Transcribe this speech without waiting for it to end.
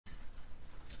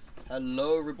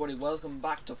Hello everybody, welcome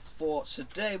back to Fort.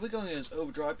 Today we're going against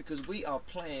Overdrive because we are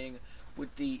playing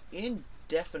with the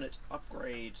Indefinite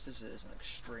upgrades. This is an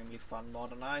extremely fun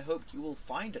mod and I hope you will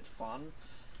find it fun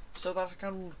so that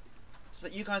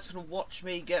you guys can watch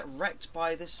me get wrecked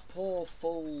by this poor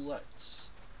fool that's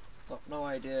got no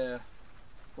idea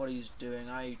what he's doing.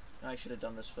 I should have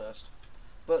done this first.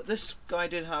 But this guy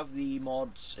did have the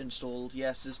mods installed.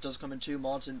 Yes, this does come in two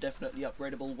mods, indefinitely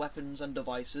upgradable weapons and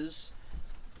devices.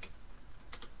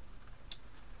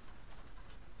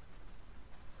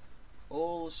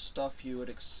 All the stuff you would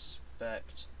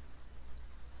expect.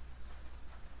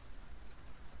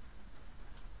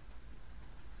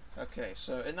 Okay,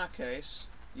 so in that case,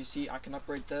 you see I can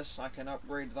upgrade this, I can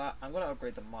upgrade that. I'm going to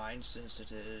upgrade the mine since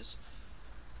it is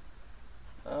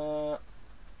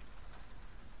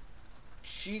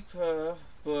cheaper,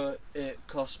 but it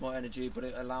costs more energy, but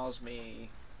it allows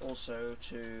me also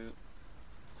to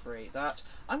create that.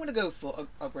 I'm going to go for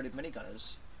upgraded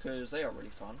minigunners, because they are really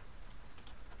fun.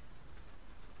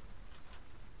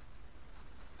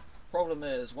 Problem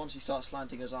is, once he starts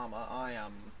slanting his armor, I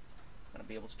am going to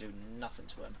be able to do nothing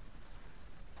to him.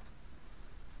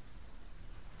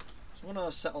 So I'm going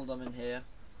to settle them in here.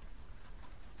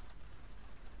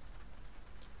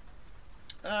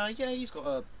 Yeah, he's got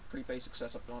a pretty basic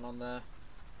setup going on there.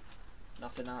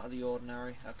 Nothing out of the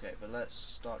ordinary. Okay, but let's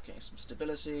start getting some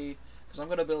stability, because I'm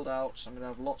going to build out. I'm going to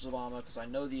have lots of armor, because I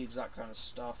know the exact kind of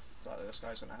stuff that this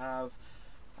guy's going to have.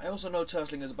 I also know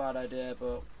turtling is a bad idea,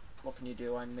 but what can you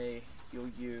do? I'm me,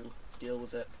 you're you. Deal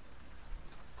with it.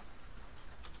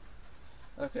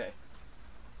 Okay.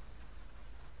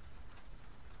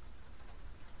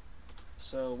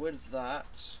 So with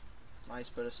that, nice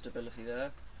bit of stability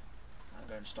there. I'm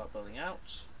going to start building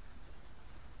out.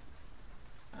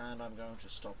 And I'm going to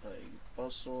stop a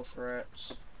buzzsaw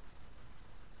threat.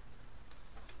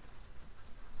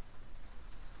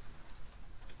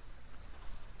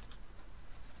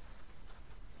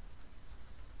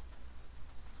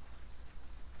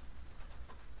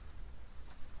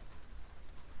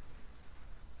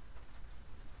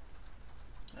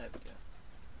 There we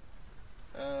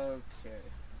go. Okay.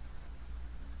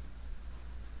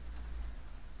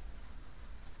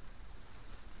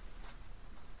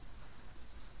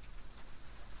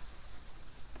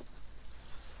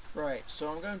 Right, so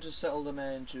I'm going to settle them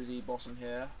into the bottom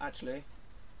here. Actually,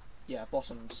 yeah,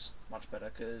 bottom's much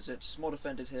better because it's more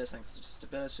defended here thanks to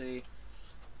stability.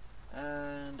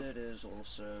 And it is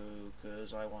also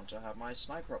because I want to have my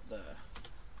sniper up there.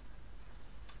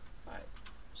 Right.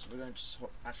 So we're going to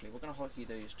we're going to hotkey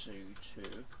these two.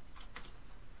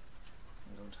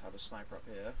 I'm going to have a sniper up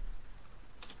here.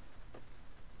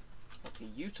 Hotkey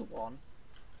you to 1,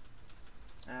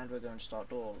 and we're going to start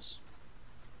doors.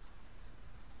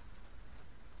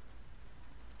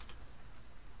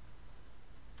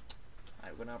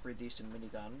 Right, we're going to upgrade these to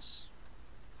miniguns.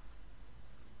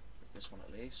 This one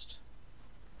at least.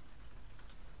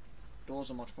 Doors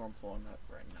are much more important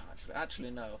right now.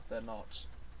 Actually, no, they're not.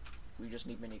 We just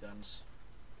need miniguns.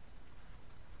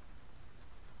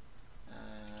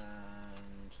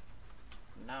 And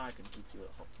now I can keep you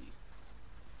at hotkey.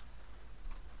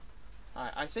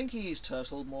 Alright, I think he's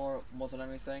turtled more than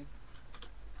anything.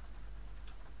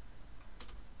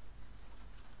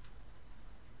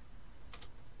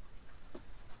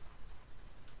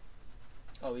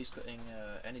 Oh, he's cutting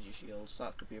energy shields.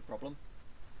 That could be a problem.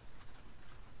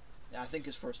 Yeah, I think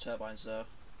it's for his turbines though.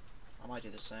 I might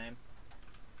do the same.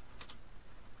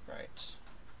 Right.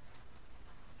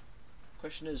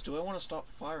 Question is, do I want to start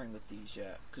firing with these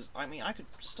yet? Because, I mean, I could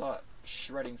start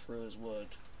shredding through his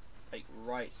wood. Like,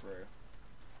 right through.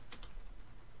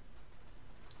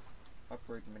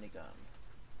 Upgrade minigun.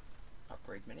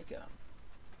 Upgrade minigun.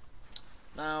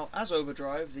 Now, as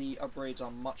Overdrive, the upgrades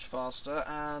are much faster,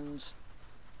 and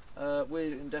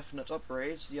with indefinite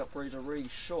upgrades, the upgrades are really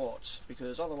short,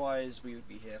 because otherwise we would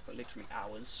be here for literally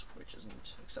hours, which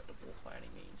isn't acceptable by any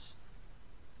means.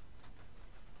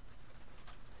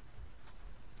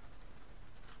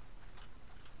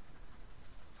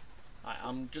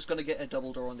 I'm just going to get a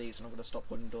double door on these and I'm going to stop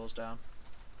putting doors down.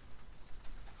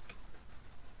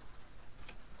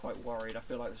 Quite worried, I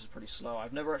feel like this is pretty slow.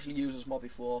 I've never actually used this mod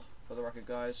before, for the record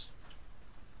guys.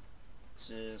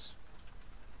 It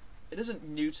isn't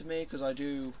new to me because I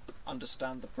do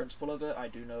understand the principle of it, I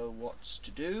do know what's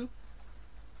to do.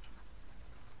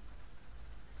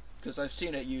 Because I've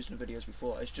seen it used in videos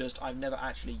before, it's just I've never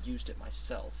actually used it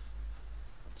myself.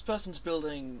 This person's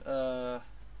building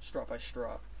strut by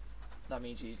strut. That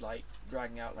means he's like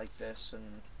dragging out like this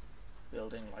and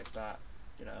building like that,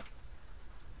 you know.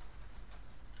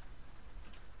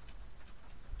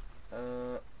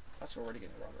 that's already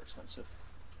getting rather expensive.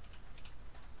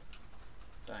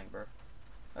 Dang, bro.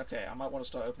 Okay, I might want to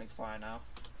start opening fire now,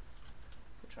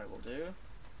 which I will do.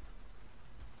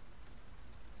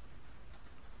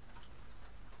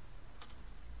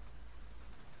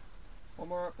 One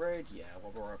more upgrade? Yeah,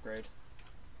 one more upgrade.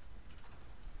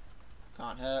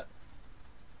 Can't hurt.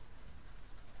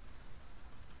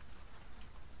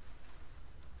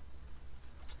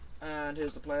 And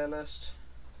here's the player list.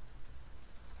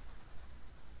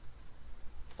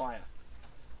 Fire.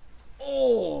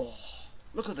 Oh!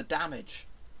 Look at the damage.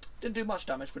 Didn't do much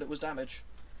damage, but it was damage.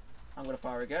 I'm going to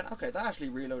fire again. Okay, that actually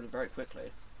reloaded very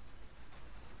quickly.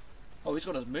 Oh, he's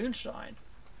got his moonshine.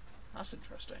 That's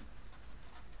interesting.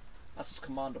 That's his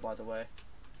commander, by the way.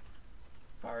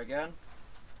 Fire again.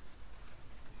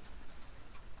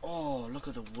 Oh, look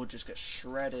at the wood just get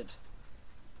shredded.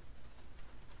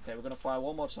 Okay, we're going to fire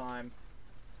one more time.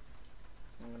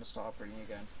 I'm going to start upgrading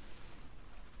again.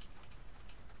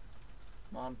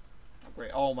 Come on.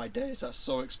 Upgrade. Oh my days, that's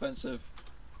so expensive.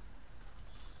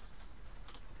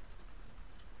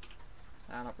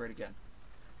 And upgrade again.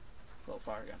 Well,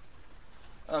 fire again.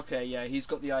 Okay, yeah, he's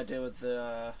got the idea with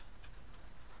the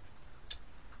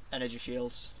energy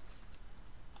shields.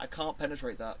 I can't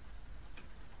penetrate that.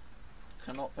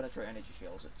 Cannot penetrate energy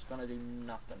shields. It's gonna do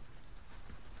nothing.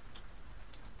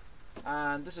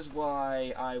 And this is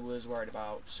why I was worried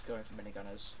about going for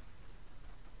minigunners.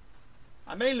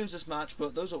 I may lose this match,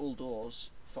 but those are all doors.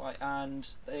 And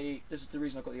this is the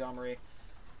reason I got the armory,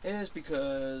 is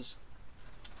because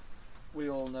we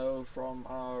all know from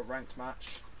our ranked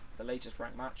match, the latest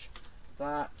ranked match,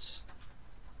 that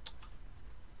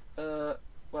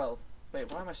well,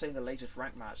 wait, why am I saying the latest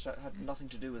ranked match? That had nothing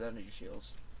to do with energy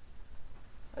shields.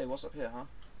 Hey, what's up here, huh?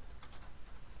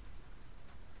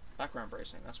 Background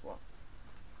bracing, that's what.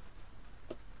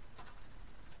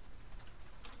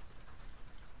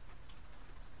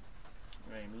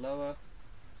 Aim lower.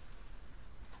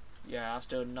 Yeah, that's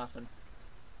doing nothing.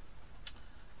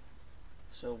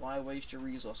 So why waste your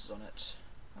resources on it?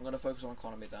 I'm going to focus on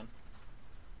economy then.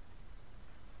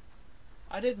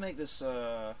 I did make this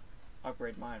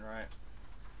upgrade mine, right?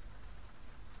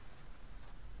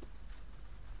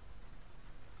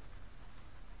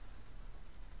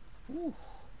 Ooh,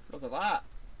 look at that!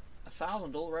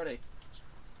 1,000 already.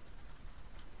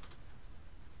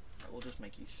 We'll just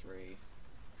make you 3.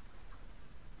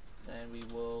 Then we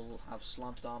will have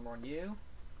slanted armor on you.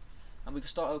 And we can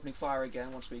start opening fire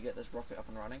again once we get this rocket up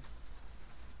and running.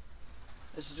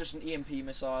 This is just an EMP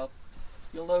missile.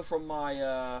 You'll know from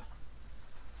my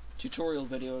tutorial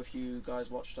video, if you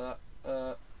guys watched that.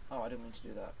 Oh, I didn't mean to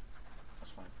do that.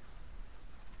 That's fine.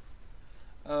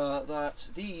 That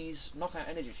these knock out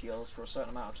energy shields for a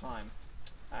certain amount of time.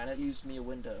 And it used me a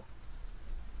window.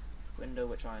 Window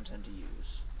which I intend to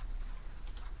use.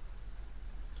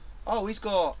 Oh, he's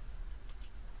got...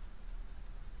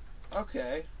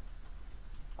 Okay.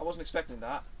 I wasn't expecting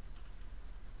that.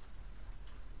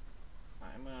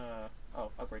 I'm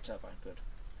oh, upgrade turbine, good.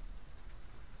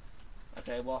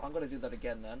 Okay, well, I'm going to do that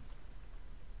again then.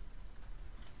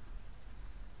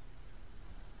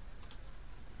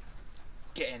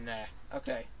 Get in there.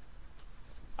 Okay.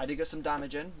 I did get some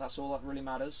damage in, that's all that really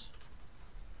matters.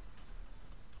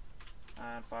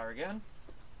 And fire again.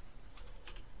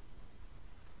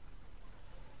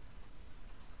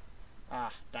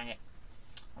 Ah, dang it.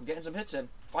 I'm getting some hits in.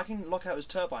 If I can lock out his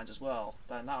turbines as well,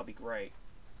 then that would be great.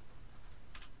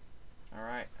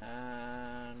 Alright,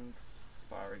 and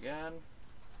fire again.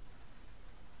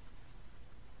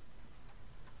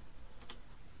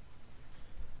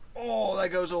 Oh, there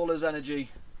goes all his energy.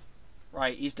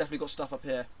 Right, he's definitely got stuff up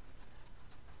here.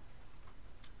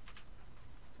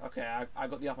 Okay, I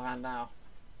got the upper hand now.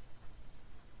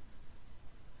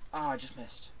 Ah, I just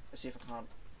missed. Let's see if I can't.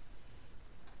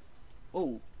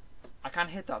 Oh, I can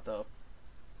hit that though.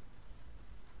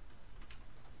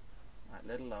 Right, a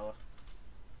little lower.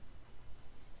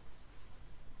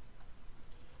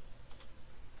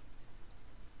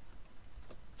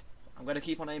 I'm going to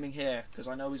keep on aiming here because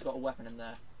I know he's got a weapon in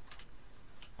there.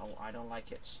 Oh, I don't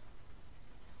like it.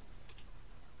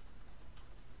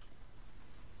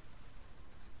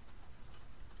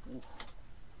 Ooh.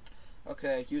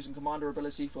 Okay, using commander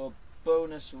ability for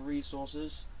bonus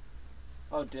resources.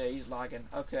 Oh dear, he's lagging.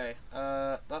 Okay,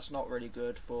 that's not really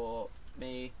good for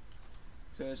me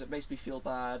because it makes me feel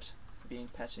bad for being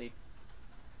petty.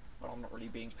 Well, I'm not really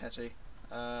being petty.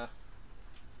 I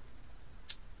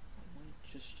might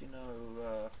just, you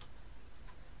know,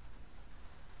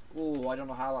 oh, I don't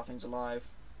know how that thing's alive.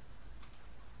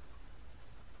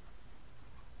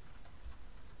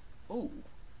 Ooh,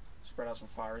 spread out some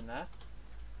fire in there.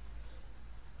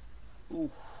 Ooh,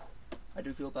 I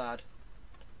do feel bad.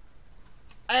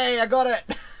 Hey, I got it!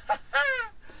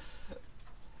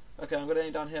 Okay, I'm going to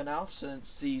aim down here now,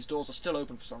 since these doors are still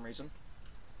open for some reason.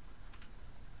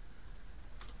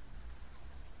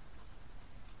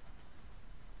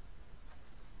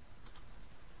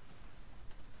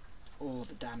 Oh,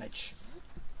 the damage.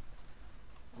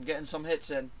 I'm getting some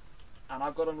hits in, and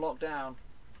I've got them locked down.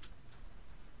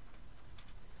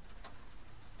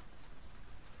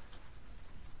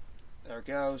 There it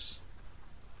goes.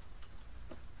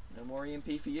 No more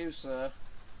EMP for you, sir.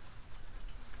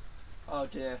 Oh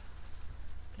dear.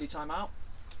 Did he time out?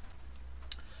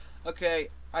 Okay,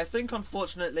 I think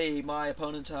unfortunately my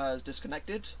opponent has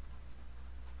disconnected.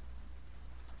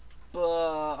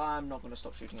 But I'm not going to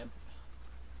stop shooting him.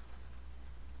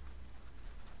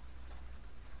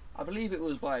 I believe it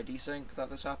was by a desync that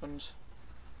this happened.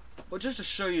 But just to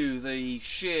show you the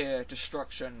sheer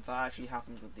destruction that actually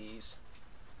happens with these,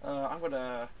 I'm going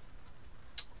to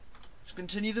just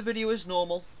continue the video as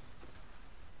normal.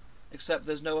 Except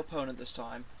there's no opponent this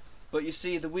time. But you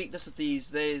see the weakness of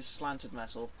these, there's slanted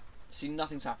metal. You see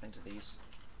nothing's happening to these.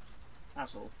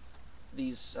 At all.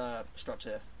 These struts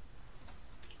here.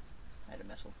 Made of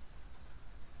metal.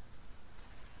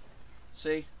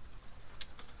 See?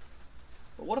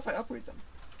 But what if I upgrade them?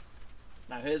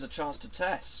 Now here's a chance to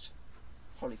test.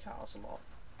 Holy cow, that's a lot.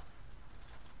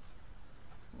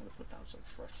 I'm going to put down some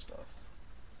fresh stuff.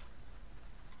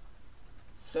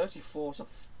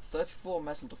 34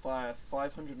 metal to fire,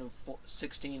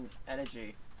 516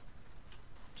 energy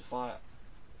to fire.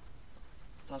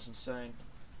 That's insane.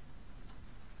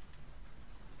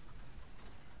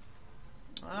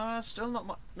 Still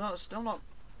not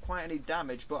quite any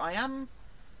damage, but I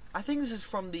think this is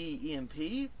from the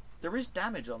EMP. There is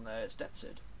damage on there, it's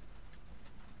depted.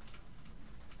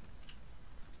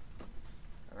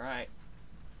 Alright.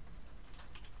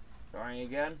 Firing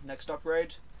again, next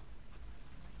upgrade.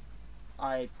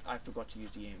 I forgot to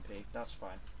use the EMP, that's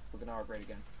fine. We're gonna upgrade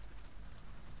again.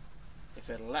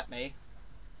 If it'll let me.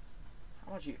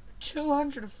 How much you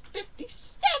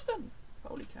 257!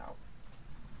 Holy cow.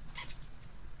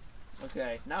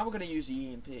 Okay, now we're gonna use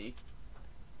the EMP.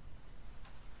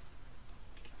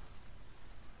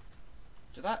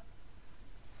 Did that?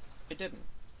 It didn't.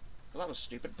 Well, that was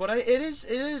stupid. But it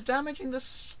is damaging the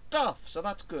stuff, so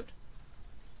that's good.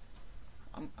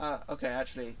 Okay,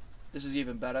 actually, this is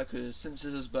even better because since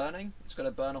this is burning, it's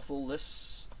gonna burn off all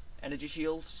this energy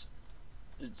shields.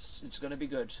 It's gonna be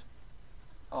good.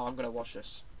 Oh, I'm gonna watch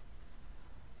this.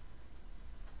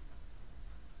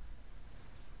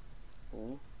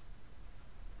 Ooh.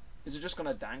 Is it just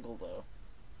gonna dangle though?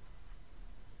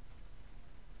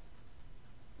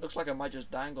 Looks like I might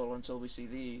just dangle until we see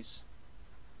these.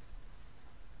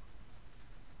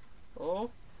 Oh.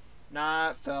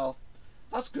 Nah, it fell.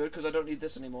 That's good, because I don't need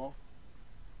this anymore.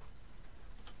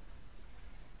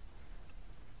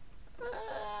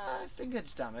 I think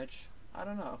it's damage. I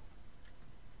don't know.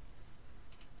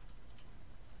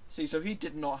 See, so he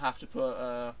did not have to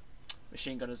put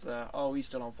machine gunners there. Oh, he's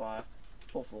still on fire.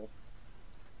 Poor fool.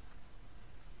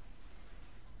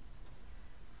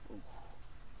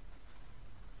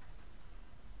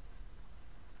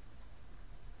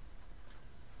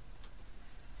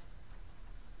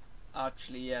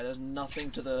 Actually, yeah, there's nothing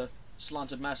to the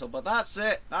slanted metal, but that's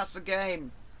it. That's the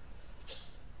game.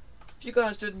 If you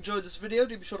guys did enjoy this video,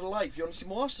 do be sure to like. If you want to see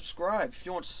more, subscribe. If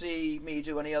you want to see me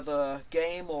do any other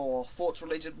game or Forts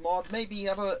related mod, maybe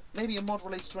a mod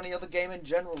related to any other game in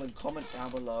general, then comment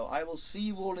down below. I will see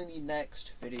you all in the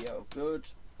next video.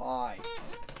 Goodbye.